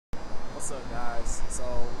What's up, guys? So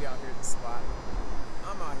we out here at the spot.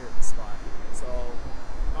 I'm out here at the spot. So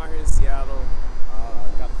I'm out here in Seattle.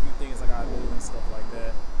 Got a few things I gotta do and stuff like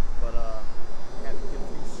that. But had to get a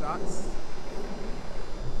few shots.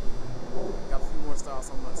 Got a few more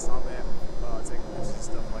styles I'm gonna stop at, take pictures and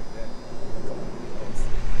stuff like that. A couple of videos.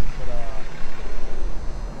 But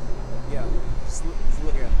yeah, just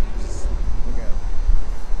look at them. Just look at them.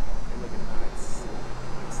 They're looking nice.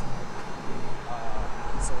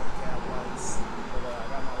 So the cab lights. But I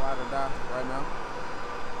got my ride or die right now.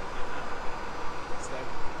 It's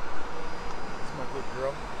my good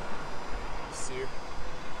girl. You see her.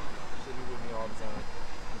 She'll be with me all the time.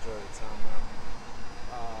 Enjoy the time now.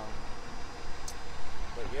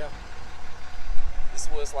 But yeah, this is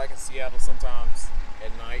what it's like in Seattle sometimes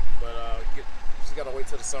at night. But you just gotta wait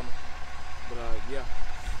till the summer. But yeah,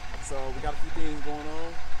 so we got a few things going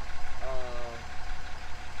on.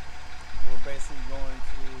 We're basically going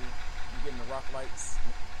to be getting the rock lights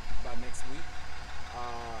by next week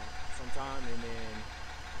sometime, and then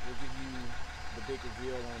we'll give you the big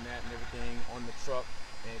reveal on that and everything on the truck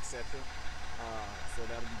and etc. So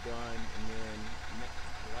that'll be done, and then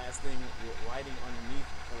the last thing with lighting underneath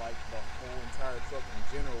for like the whole entire truck in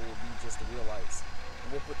general will be just the rear lights,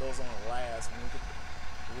 and we'll put those on last when we get the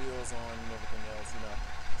wheels on and everything else, you know.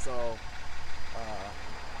 So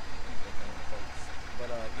but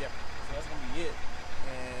yeah, so that's gonna be it,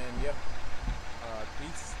 and yeah,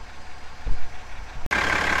 peace.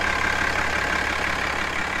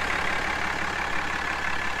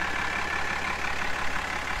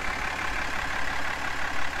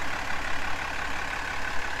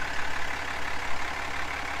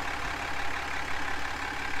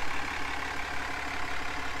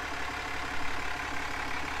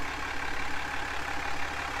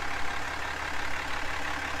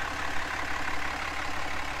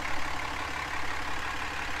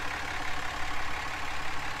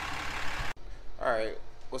 Alright,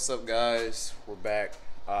 what's up, guys? We're back.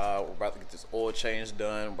 We're about to get this oil change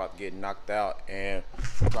done. We're about to get knocked out, and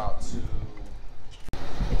about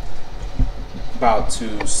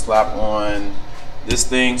to slap on this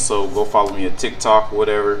thing. So go follow me at TikTok or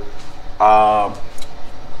whatever. I'm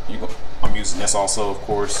using this also, of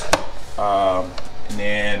course. And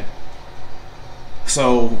then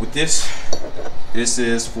so with this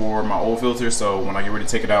is for my oil filter. So when I get ready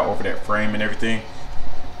to take it out over that frame and everything,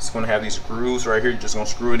 it's gonna have these grooves right here. You're just gonna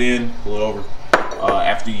screw it in, pull it over.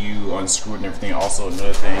 After you unscrew it and everything. Also,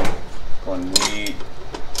 another thing, gonna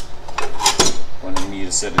need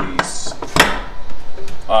a set of these.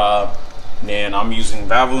 Then I'm using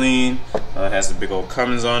Valvoline. It has a big old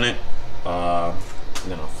Cummins on it. And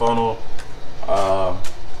then a funnel.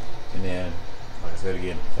 And then, like I said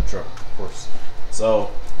again, a truck, of course. So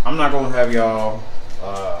I'm not gonna have y'all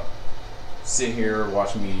sit here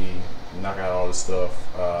watching me knock out all this stuff,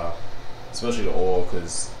 especially the oil,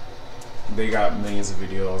 because they got millions of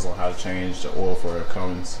videos on how to change the oil for the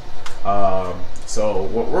Cummins. So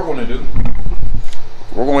what we're going to do,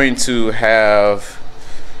 we're going to have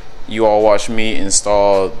you all watch me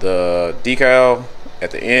install the decal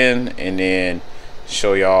at the end, and then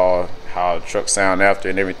show y'all how the truck sound after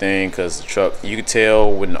and everything, because the truck, you can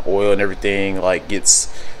tell when the oil and everything like gets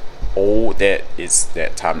old that it's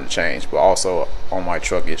that time to change. But also on my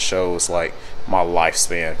truck it shows like my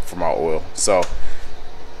lifespan for my oil. So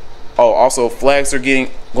also flags are going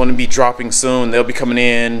to be dropping soon. They'll be coming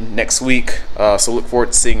in next week, so look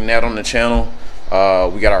forward to seeing that on the channel.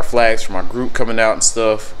 We got our flags from our group coming out and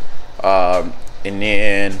stuff, and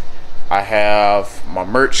then I have my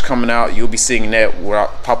merch coming out. You'll be seeing that where I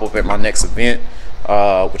pop up at my next event,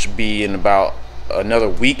 which will be in about another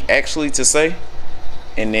week actually to say.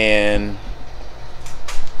 And then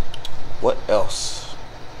what else?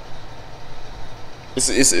 It's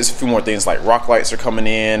a few more things, like rock lights are coming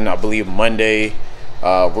in, I believe Monday.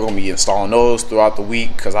 We're gonna be installing those throughout the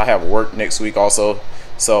week because I have work next week also.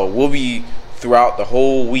 So we'll be throughout the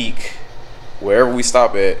whole week, wherever we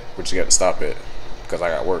stop at, we're just gonna stop at because I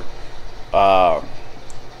got work.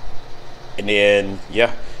 And then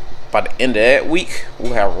yeah, by the end of that week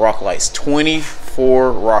we'll have rock lights,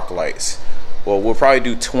 24 rock lights. Well, we'll probably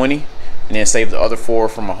do 20 and then save the other 4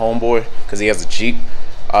 for my homeboy because he has a Jeep.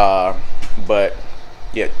 But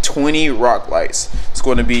yeah, 20 rock lights. It's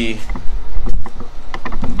going to be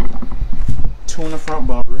 2 in the front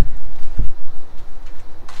bumper,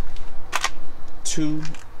 2,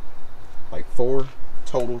 like 4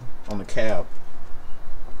 total on the cab,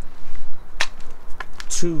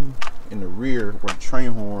 2 in the rear where the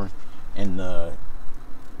train horn and the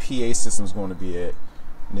PA system is going to be at.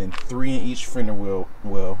 And then 3 in each fender wheel.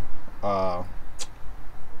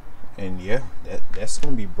 And yeah, that's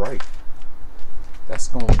gonna be bright. that's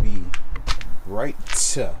gonna be bright.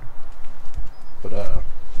 But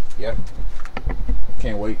yeah,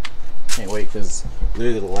 can't wait because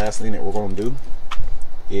literally the last thing that we're gonna do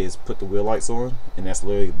is put the wheel lights on, and that's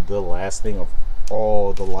literally the last thing of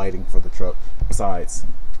all the lighting for the truck. Besides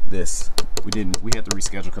this, we had to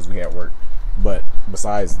reschedule because we had work, but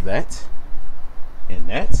besides that and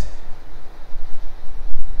that,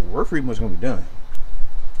 we're pretty much gonna be done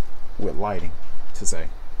with lighting, to say.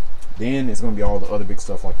 Then it's gonna be all the other big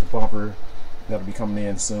stuff like the bumper that'll be coming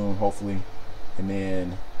in soon, hopefully, and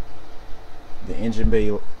then the engine bay.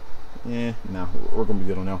 We're gonna be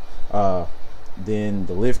good on now. Then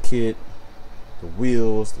the lift kit, the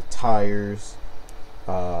wheels, the tires,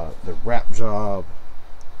 the wrap job,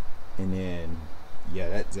 and then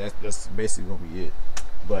yeah, that's basically gonna be it.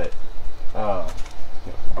 But I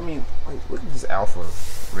mean, like, look at these Alpha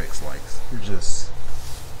Rex lights. They're just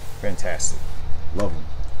fantastic. Love them.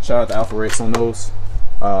 Shout out to Alpha Rex on those.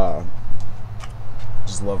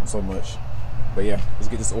 Just love them so much. But yeah, let's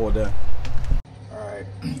get this oil done. Alright,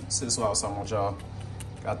 so this is what I was talking about, y'all.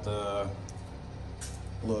 Got the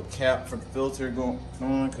little cap for the filter going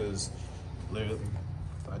on, because literally,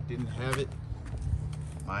 if I didn't have it,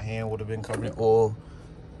 my hand would have been covered in oil.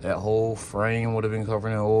 That whole frame would have been covered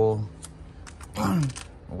in oil. I'm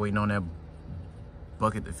waiting on that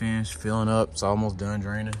bucket to finish filling up. It's almost done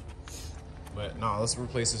draining. But no, let's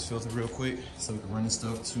replace this filter real quick so we can run this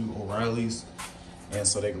stuff to O'Reilly's, and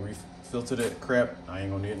so they can refilter that crap. I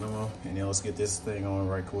ain't gonna need it no more. And then let's get this thing on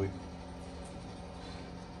right quick.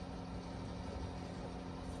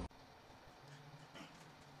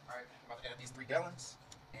 All right, I'm about to add these 3 gallons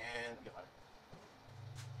and get lighter.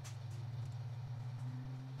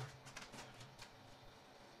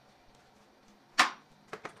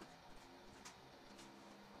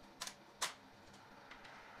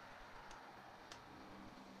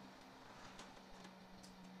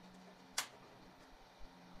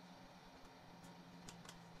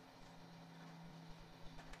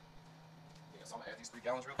 So I'm gonna add these 3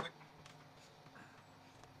 gallons real quick.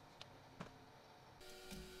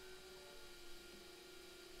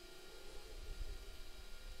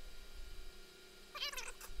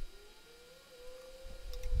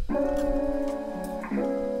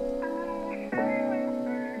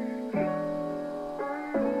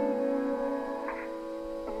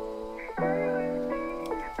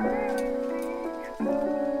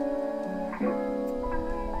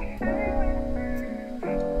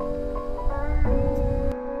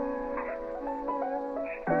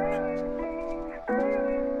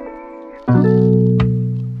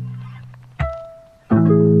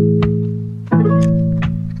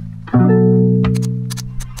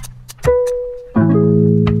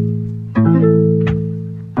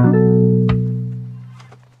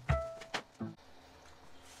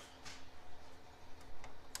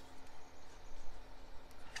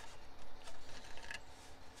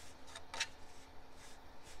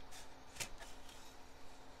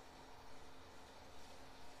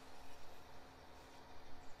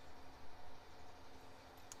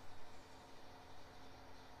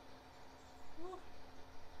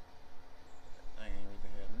 I ain't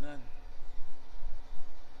really had none.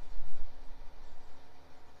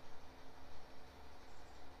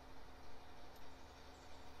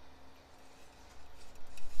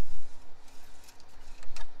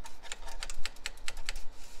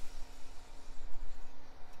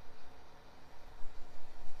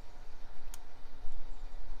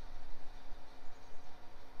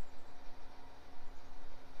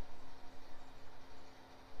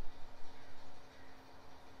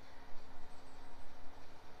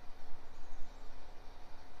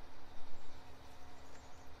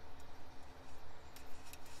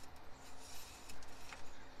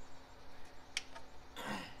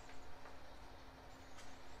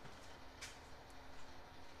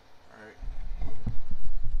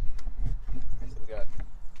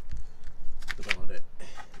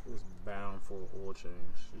 Oil change,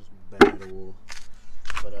 just bad oil,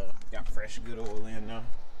 but got fresh good oil in now.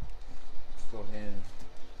 Let's go ahead and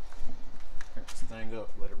crank this thing up,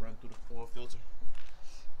 let it run through the oil filter.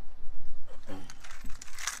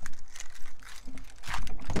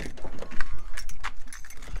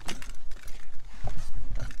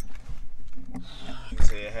 You can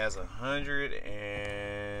see it has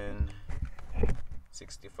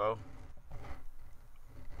 164.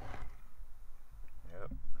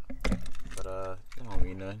 But it don't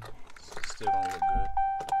mean nothing. It's still gonna look good.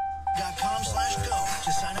 .com/go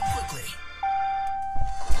to sign up quickly.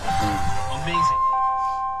 Amazing.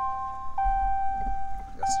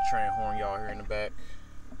 That's the train horn y'all hear in the back.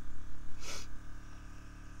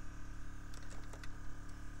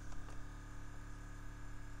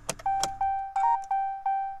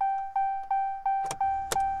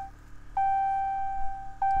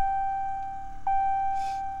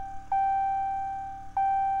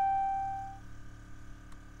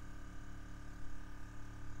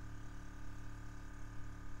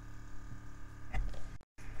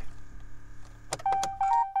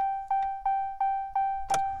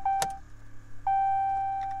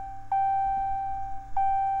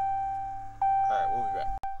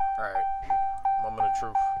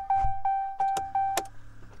 truth.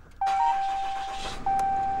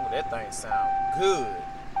 Ooh, that thing sound good.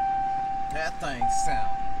 That thing sound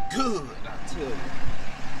good, I tell you.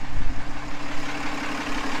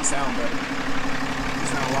 It sound better. It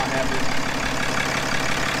sound a lot happier.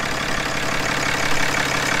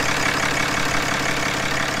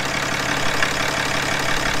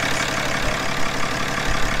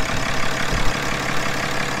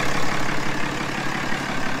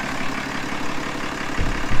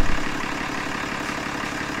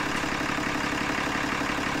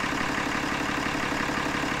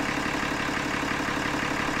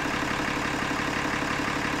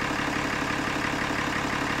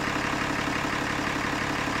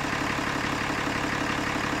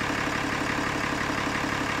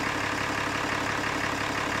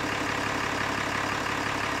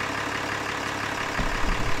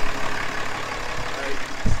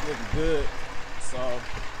 Good. So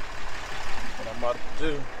what I'm about to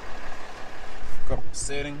do, a couple of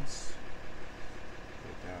settings. Go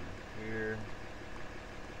down here.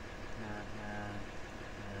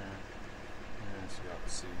 So y'all can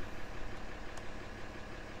see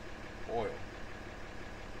oil.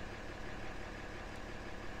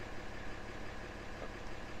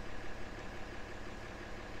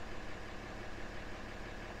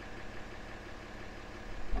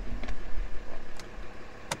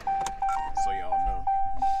 So y'all know,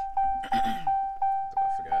 I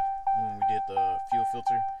forgot when we did the fuel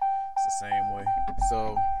filter, it's the same way.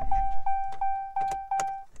 So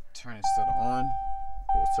turn this to the on,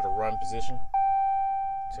 goes to the run position,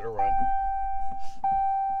 to the run.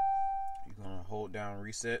 You're gonna hold down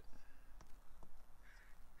reset,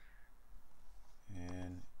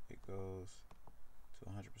 and it goes to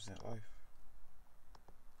 100% life.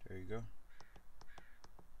 There you go.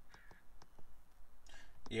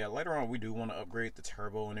 Yeah, later on we do want to upgrade the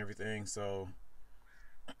turbo and everything, so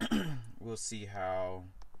we'll see how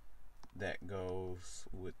that goes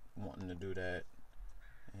with wanting to do that.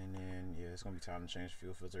 And then yeah, it's gonna be time to change the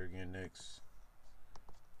fuel filter again next.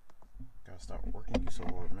 Gotta stop working you so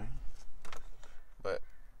hard, man. But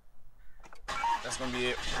that's gonna be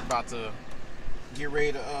it. We're about to get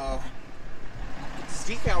ready to get this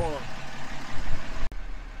decal on.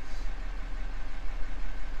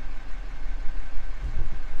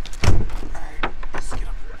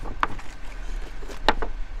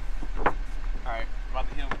 About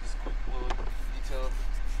to hit him with this quick little detail.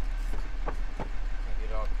 Get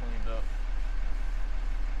it all cleaned up.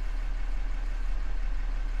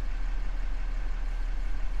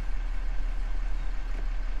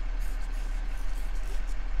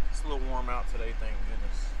 It's a little warm out today, thank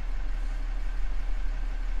goodness.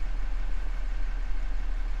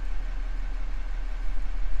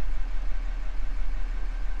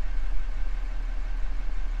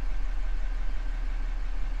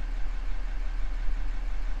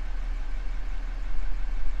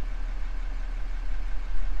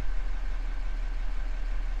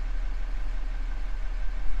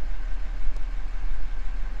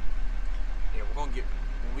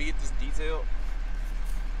 When we get this detailed,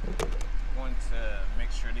 we're going to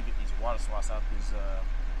make sure to get these water swats out this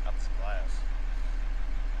glass,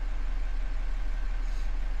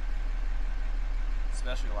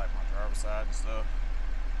 especially like my driver's side and stuff.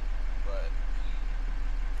 But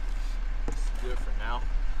it's good for now.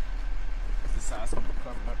 This side's gonna be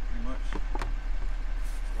covered up pretty much. Go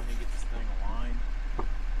ahead and get this thing aligned.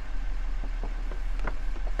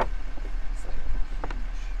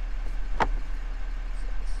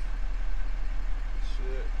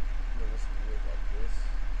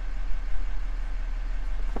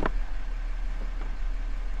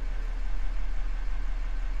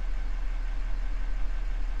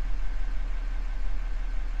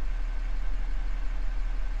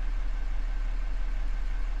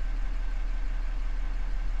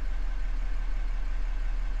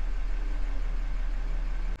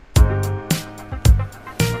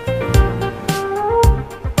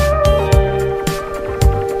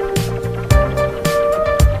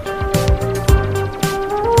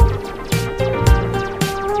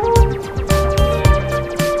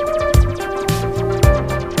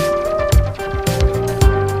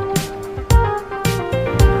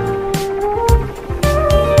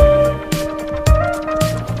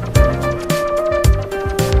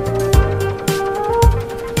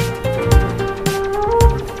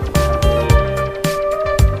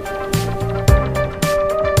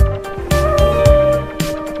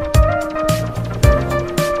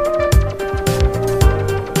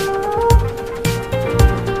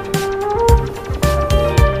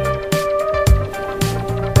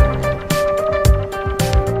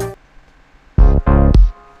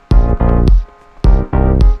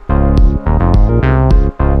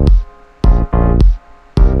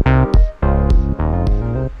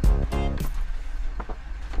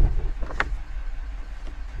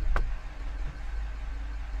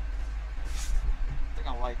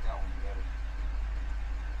 like that one better.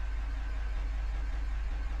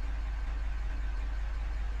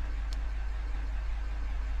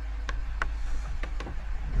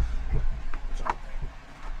 What y'all think?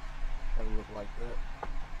 Probably look like that.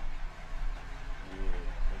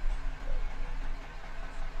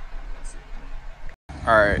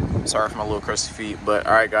 Alright, sorry for my little crusty feet, but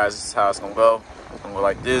alright guys, this is how it's gonna go. It's gonna go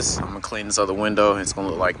like this. I'm gonna clean this other window and it's gonna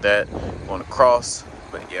look like that. Going across,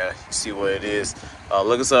 but yeah, you see what it is.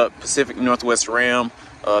 Look us up, Pacific Northwest Ram.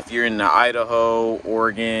 If you're in the Idaho,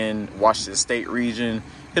 Oregon, Washington State region,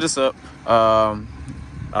 hit us up on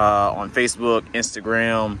Facebook,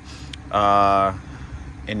 Instagram,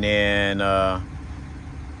 and then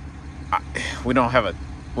we don't have a,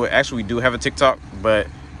 well actually we do have a TikTok, but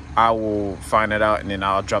I will find that out and then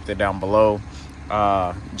I'll drop that down below.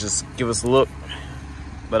 Just give us a look.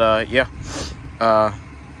 But yeah,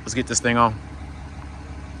 let's get this thing on.